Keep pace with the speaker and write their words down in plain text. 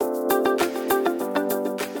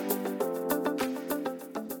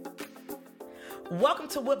Welcome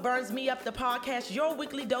to What Burns Me Up, the podcast, your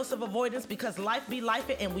weekly dose of avoidance because life be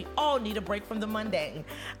lifing and we all need a break from the mundane.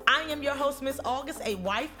 I am your host, Miss August, a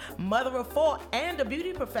wife, mother of four, and a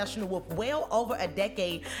beauty professional with well over a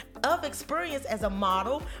decade of experience as a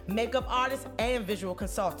model, makeup artist, and visual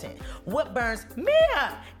consultant. What burns me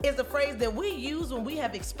up is a phrase that we use when we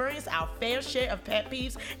have experienced our fair share of pet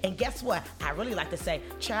peeves. And guess what? I really like to say,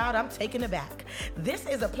 child, I'm taking it back. This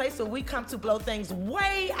is a place where we come to blow things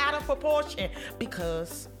way out of proportion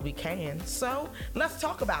because we can. So let's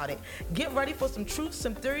talk about it. Get ready for some truth,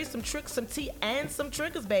 some theories, some tricks, some tea, and some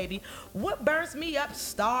triggers, baby. What Burns Me Up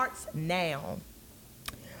starts now.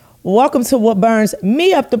 Welcome to What Burns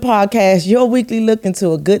Me Up, the podcast, your weekly look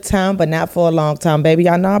into a good time, but not for a long time, baby.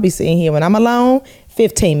 Y'all know I'll be sitting here when I'm alone,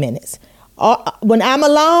 15 minutes. When I'm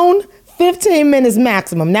alone, 15 minutes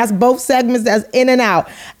maximum. That's both segments. That's in and out.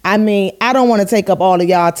 I mean, I don't want to take up all of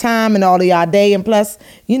y'all time and all of y'all day. And plus,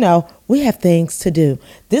 you know, we have things to do.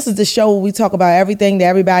 This is the show where we talk about everything that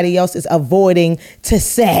everybody else is avoiding to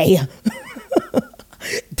say.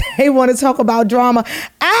 They want to talk about drama.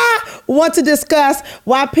 I want to discuss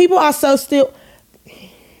why people are so still.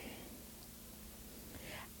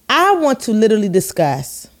 I want to literally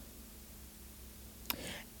discuss.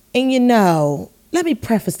 And you know, let me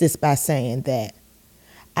preface this by saying that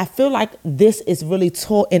I feel like this is really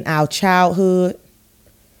taught in our childhood,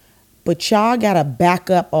 but y'all got to back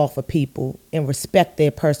up off of people and respect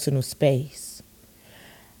their personal space.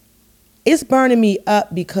 It's burning me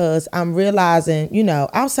up because I'm realizing, you know,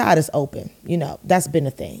 outside is open. You know, that's been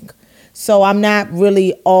a thing. So I'm not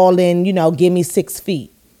really all in, you know, give me 6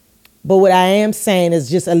 feet. But what I am saying is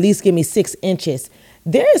just at least give me 6 inches.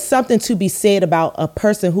 There is something to be said about a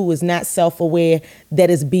person who is not self-aware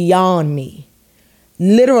that is beyond me.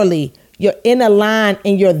 Literally, you're in a line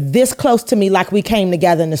and you're this close to me like we came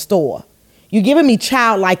together in the store. You're giving me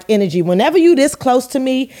childlike energy. Whenever you this close to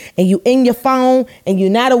me and you in your phone and you're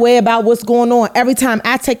not aware about what's going on, every time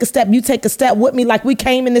I take a step, you take a step with me like we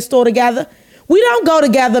came in the store together. We don't go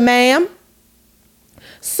together, ma'am.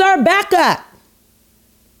 Sir, back up.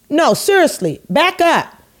 No, seriously, back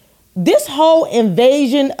up. This whole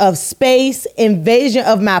invasion of space, invasion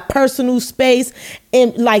of my personal space,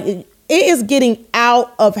 and like it is getting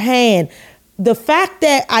out of hand. The fact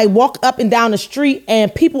that I walk up and down the street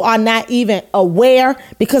and people are not even aware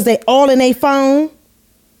because they all in their phone.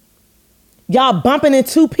 Y'all bumping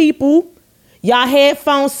into people. Y'all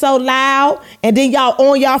headphones so loud. And then y'all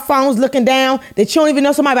on y'all phones looking down that you don't even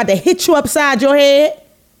know somebody about to hit you upside your head.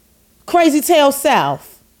 Crazy tail south.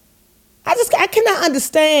 I cannot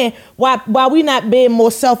understand why we not being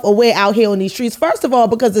more self-aware out here on these streets. First of all,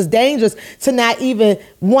 because it's dangerous to not even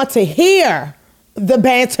want to hear the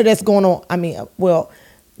banter that's going on. I mean, well,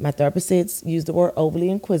 my therapist said use the word overly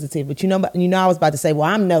inquisitive, but you know I was about to say, well,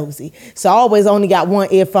 I'm nosy. So I always only got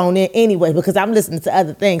one earphone in anyway because I'm listening to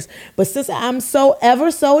other things. But since I'm so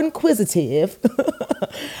inquisitive,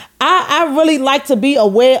 I really like to be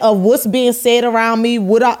aware of what's being said around me,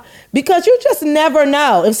 because you just never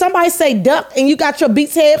know. If somebody say duck and you got your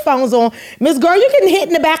Beats headphones on, Miss Girl, you're getting hit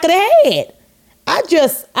in the back of the head. I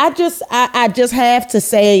just have to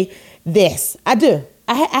say this. I do.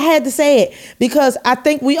 I had to say it because I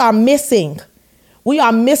think we are missing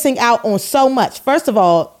out on so much. First of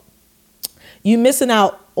all, you're missing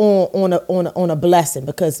out on a blessing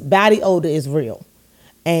because body odor is real.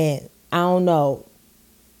 And I don't know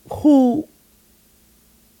who,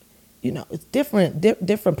 you know, it's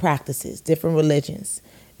different practices, different religions,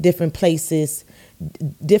 different places,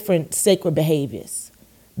 different sacred behaviors.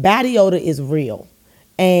 Body odor is real.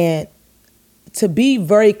 And to be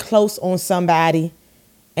very close on somebody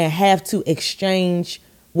and have to exchange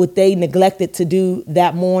what they neglected to do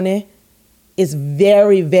that morning is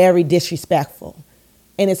very, very disrespectful.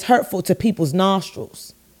 And it's hurtful to people's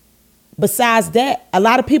nostrils. Besides that, a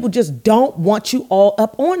lot of people just don't want you all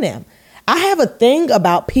up on them. I have a thing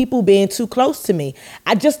about people being too close to me.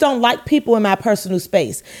 I just don't like people in my personal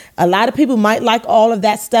space. A lot of people might like all of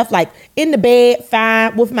that stuff, like in the bed,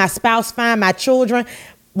 fine, with my spouse, fine, my children.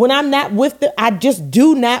 When I'm not with them, I just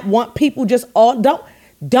do not want people just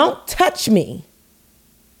don't touch me.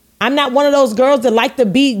 I'm not one of those girls that like to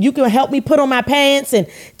be, you can help me put on my pants and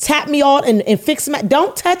tap me on and fix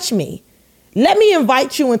don't touch me. Let me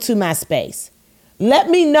invite you into my space.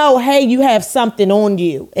 Let me know, hey, you have something on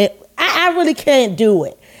you. I really can't do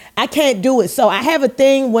it. I can't do it. So I have a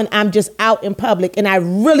thing when I'm just out in public and I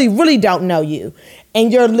really, really don't know you.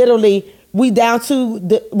 And you're literally, we down to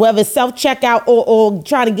whether it's self-checkout or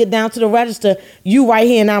trying to get down to the register, you right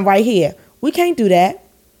here and I'm right here. We can't do that.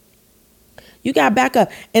 You got to back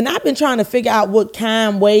up. And I've been trying to figure out what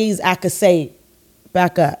kind ways I could say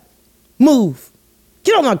back up. Move.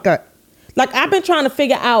 Get on my gut. Like, I've been trying to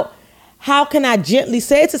figure out how can I gently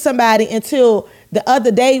say it to somebody until the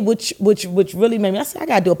other day, which really made me, I said, I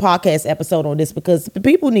got to do a podcast episode on this because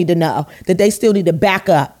people need to know that they still need to back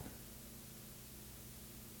up.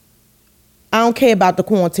 I don't care about the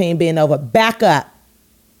quarantine being over. Back up.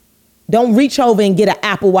 Don't reach over and get an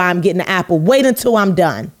apple while I'm getting an apple. Wait until I'm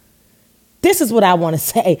done. This is what I want to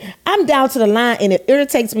say. I'm down to the line and it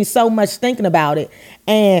irritates me so much thinking about it.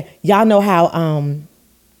 And y'all know how,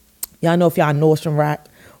 y'all know if y'all Nordstrom Rack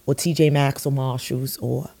or TJ Maxx or Marshalls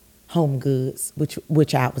or Home Goods,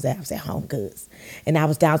 which I was at Home Goods. And I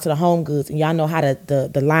was down to the Home Goods, and y'all know how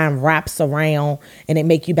the line wraps around and they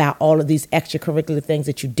make you buy all of these extracurricular things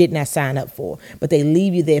that you did not sign up for, but they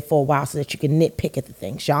leave you there for a while so that you can nitpick at the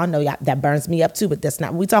things. Y'all know that burns me up too, but that's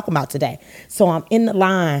not what we're talking about today. So I'm in the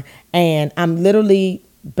line and I'm literally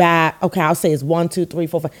I'll say it's 1, 2, 3,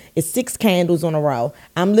 4, 5. It's 6 candles on a row.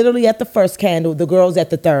 I'm literally at the first candle. The girl's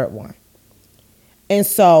at the third one. And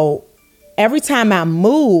so every time I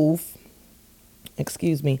move,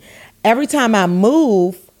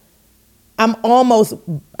 I'm almost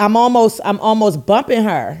bumping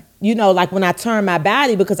her, like when I turn my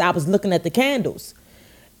body because I was looking at the candles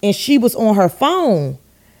and she was on her phone.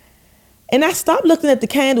 And I stopped looking at the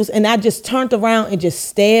candles and I just turned around and just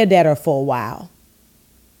stared at her for a while.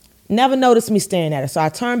 Never noticed me staring at her. So I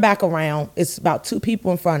turned back around. It's about 2 people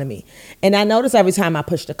in front of me. And I noticed every time I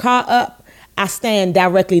push the car up, I stand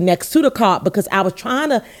directly next to the car because I was trying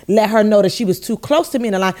to let her know that she was too close to me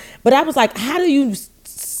in the line. But I was like, how do you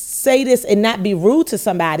say this and not be rude to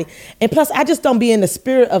somebody? And plus, I just don't be in the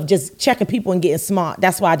spirit of just checking people and getting smart.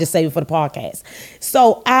 That's why I just save it for the podcast.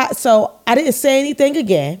 So I didn't say anything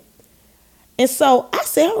again. And so I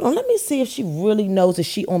said, hold on, let me see if she really knows that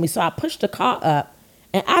she on me. So I pushed the car up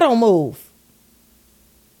and I don't move.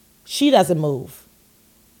 She doesn't move.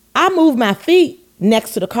 I move my feet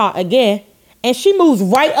next to the car again. And she moves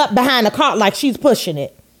right up behind the car like she's pushing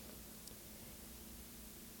it.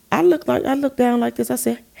 I looked down like this. I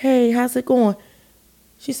said, hey, how's it going?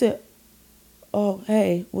 She said, oh,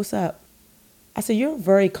 hey, what's up? I said, you're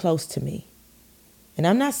very close to me. And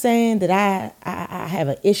I'm not saying that I have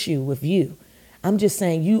an issue with you. I'm just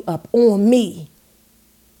saying you up on me.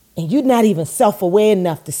 And you're not even self-aware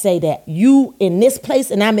enough to say that you in this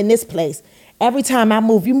place and I'm in this place. Every time I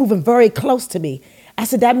move, you're moving very close to me. I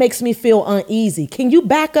said, that makes me feel uneasy. Can you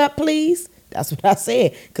back up, please? That's what I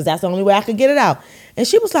said, because that's the only way I could get it out. And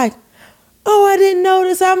she was like, oh, I didn't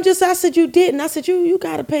notice. I said, you didn't. I said, you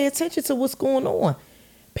got to pay attention to what's going on.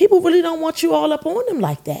 People really don't want you all up on them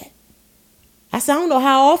like that. I said, I don't know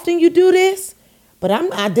how often you do this, but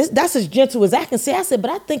that's as gentle as I can say. I said, but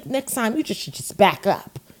I think next time you should just back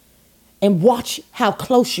up and watch how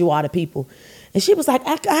close you are to people. And she was like,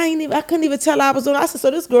 I couldn't even tell I was doing it. I said, so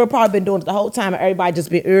this girl probably been doing it the whole time and everybody just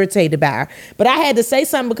been irritated by her. But I had to say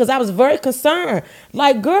something because I was very concerned.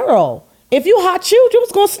 Like, girl, if you hot shoes, you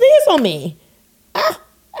was going to sneeze on me.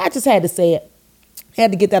 I just had to say it.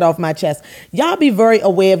 Had to get that off my chest. Y'all be very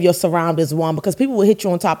aware of your surroundings, one, because people will hit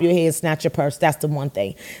you on top of your head and snatch your purse. That's the one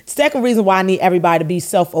thing. Second reason why I need everybody to be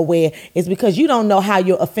self-aware is because you don't know how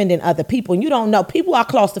you're offending other people. And you don't know. People are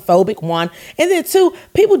claustrophobic, one. And then two,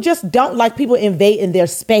 people just don't like people invading their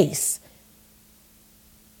space.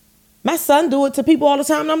 My son do it to people all the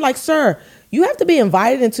time. And I'm like, sir, you have to be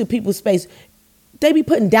invited into people's space. They be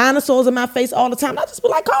putting dinosaurs in my face all the time. I just be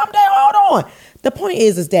like, calm down, hold on. The point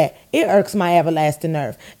is that it irks my everlasting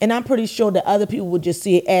nerve. And I'm pretty sure that other people would just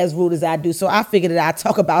see it as rude as I do. So I figured that I'd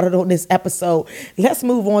talk about it on this episode. Let's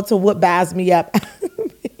move on to what buys me up.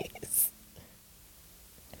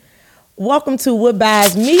 Welcome to What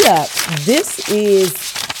Buys Me Up. This is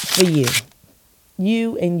for you.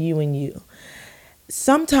 You and you and you.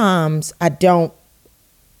 Sometimes I don't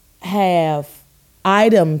have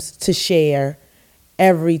items to share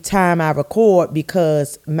every time I record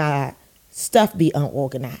because my stuff be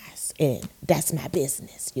unorganized, and that's my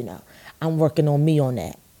business, I'm working on me on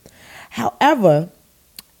that. However,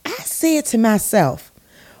 I said to myself,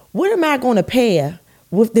 what am I going to pair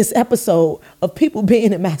with this episode of people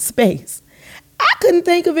being in my space? I couldn't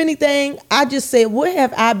think of anything. I just said, what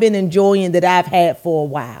have I been enjoying that I've had for a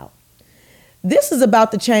while? This is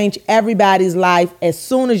about to change everybody's life as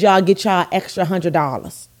soon as y'all get y'all extra $100.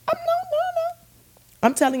 No.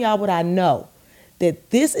 I'm telling y'all what I know.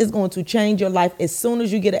 That this is going to change your life as soon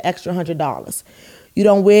as you get an extra $100. You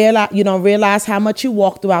don't realize how much you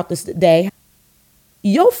walk throughout this day.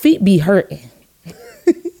 Your feet be hurting,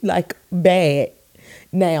 like bad.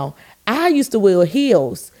 Now, I used to wear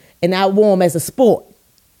heels, and I wore them as a sport.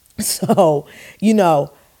 So,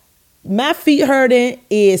 my feet hurting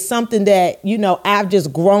is something that, I've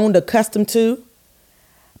just grown accustomed to.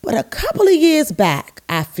 But a couple of years back,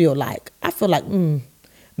 I feel like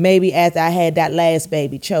maybe as I had that last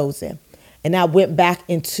baby chosen, and I went back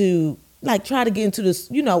into like try to get into this,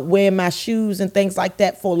 wearing my shoes and things like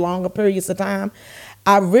that for longer periods of time.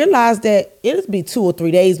 I realized that it'll be 2 or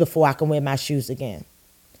 3 days before I can wear my shoes again.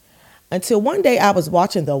 Until one day I was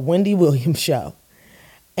watching the Wendy Williams show,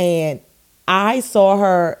 and I saw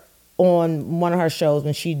her on one of her shows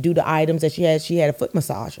when she do the items that she had a foot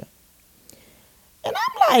massager. And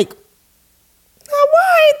I'm like, now why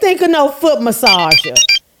I ain't think of no foot massager?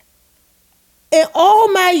 In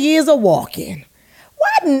all my years of walking, why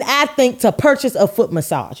didn't I think to purchase a foot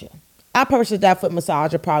massager? I purchased that foot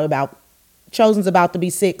massager probably Chosen's about to be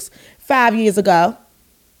 5 years ago.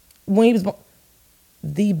 When he was born.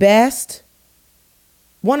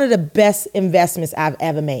 One of the best investments I've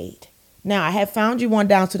ever made. Now, I have found you one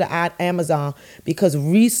down to the Amazon because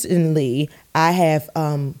recently I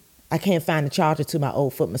can't find the charger to my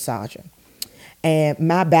old foot massager. And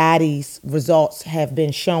my body's results have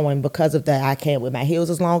been showing because of that. I can't wear my heels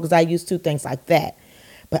as long as I used to, things like that.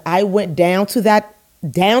 But I went down to the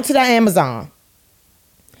Amazon.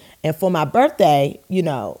 And for my birthday,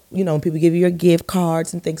 when people give you your gift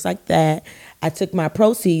cards and things like that, I took my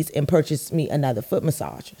proceeds and purchased me another foot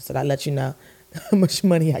massager. So that let you know how much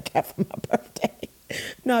money I got for my birthday.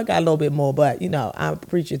 No, I got a little bit more, but, I'm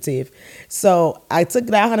appreciative. So I took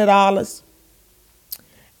that $100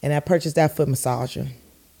 and I purchased that foot massager.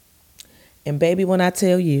 And baby, when I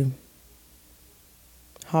tell you,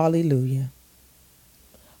 hallelujah.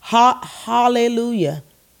 Hallelujah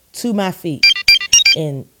to my feet.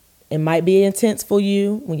 And it might be intense for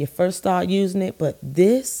you when you first start using it, but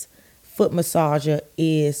this foot massager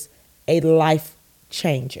is a life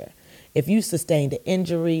changer. If you sustained an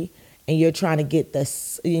injury and you're trying to get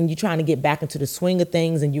back into the swing of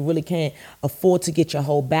things and you really can't afford to get your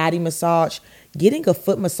whole body massaged, getting a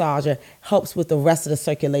foot massager helps with the rest of the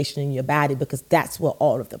circulation in your body because that's where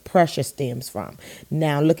all of the pressure stems from.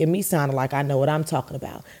 Now, look at me sounding like I know what I'm talking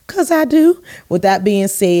about, because I do. With that being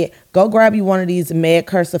said, go grab you one of these Med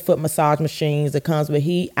Cursor foot massage machines that comes with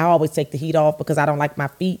heat. I always take the heat off because I don't like my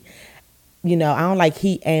feet. I don't like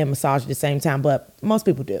heat and massage at the same time, but most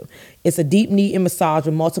people do. It's a deep knee and massage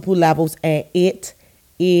with multiple levels, and it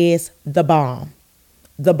is the bomb.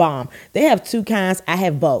 The bomb. They have 2 kinds. I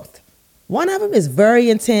have both. One of them is very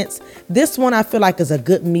intense. This one I feel like is a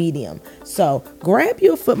good medium. So grab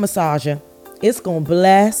your foot massager. It's going to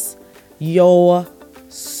bless your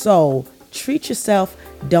soul. Treat yourself.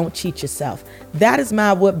 Don't cheat yourself. That is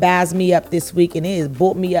what buys me up this week, and it has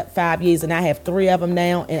bought me up 5 years, and I have 3 of them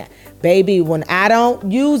now. And baby, when I don't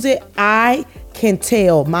use it, I can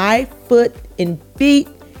tell my foot and feet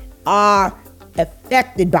are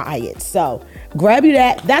affected by it. So grab you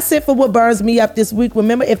that. That's it for what burns me up this week.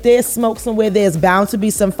 Remember, if there's smoke somewhere, there's bound to be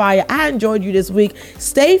some fire. I enjoyed you this week.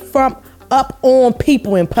 Stay up on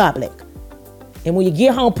people in public. And when you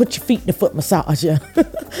get home, put your feet in the foot massager.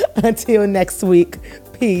 Until next week,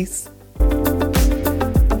 peace.